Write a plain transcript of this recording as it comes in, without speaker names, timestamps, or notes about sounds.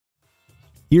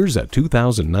Here's a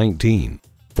 2019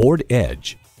 Ford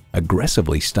Edge.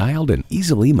 Aggressively styled and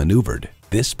easily maneuvered,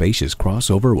 this spacious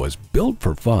crossover was built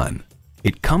for fun.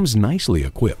 It comes nicely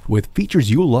equipped with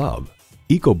features you love: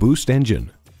 EcoBoost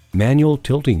engine, manual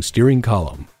tilting steering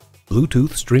column,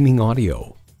 Bluetooth streaming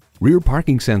audio, rear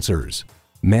parking sensors,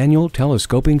 manual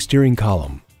telescoping steering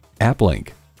column, app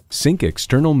link, sync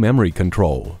external memory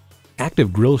control,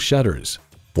 active grille shutters,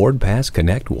 Ford Pass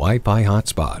Connect Wi-Fi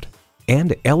hotspot,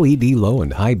 and LED low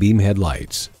and high beam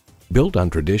headlights. Built on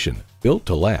tradition, built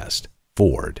to last.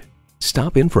 Ford.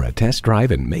 Stop in for a test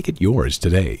drive and make it yours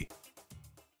today.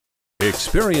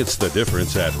 Experience the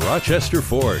difference at Rochester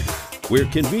Ford. We're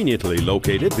conveniently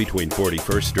located between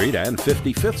 41st Street and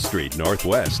 55th Street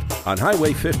Northwest on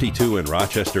Highway 52 in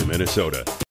Rochester, Minnesota.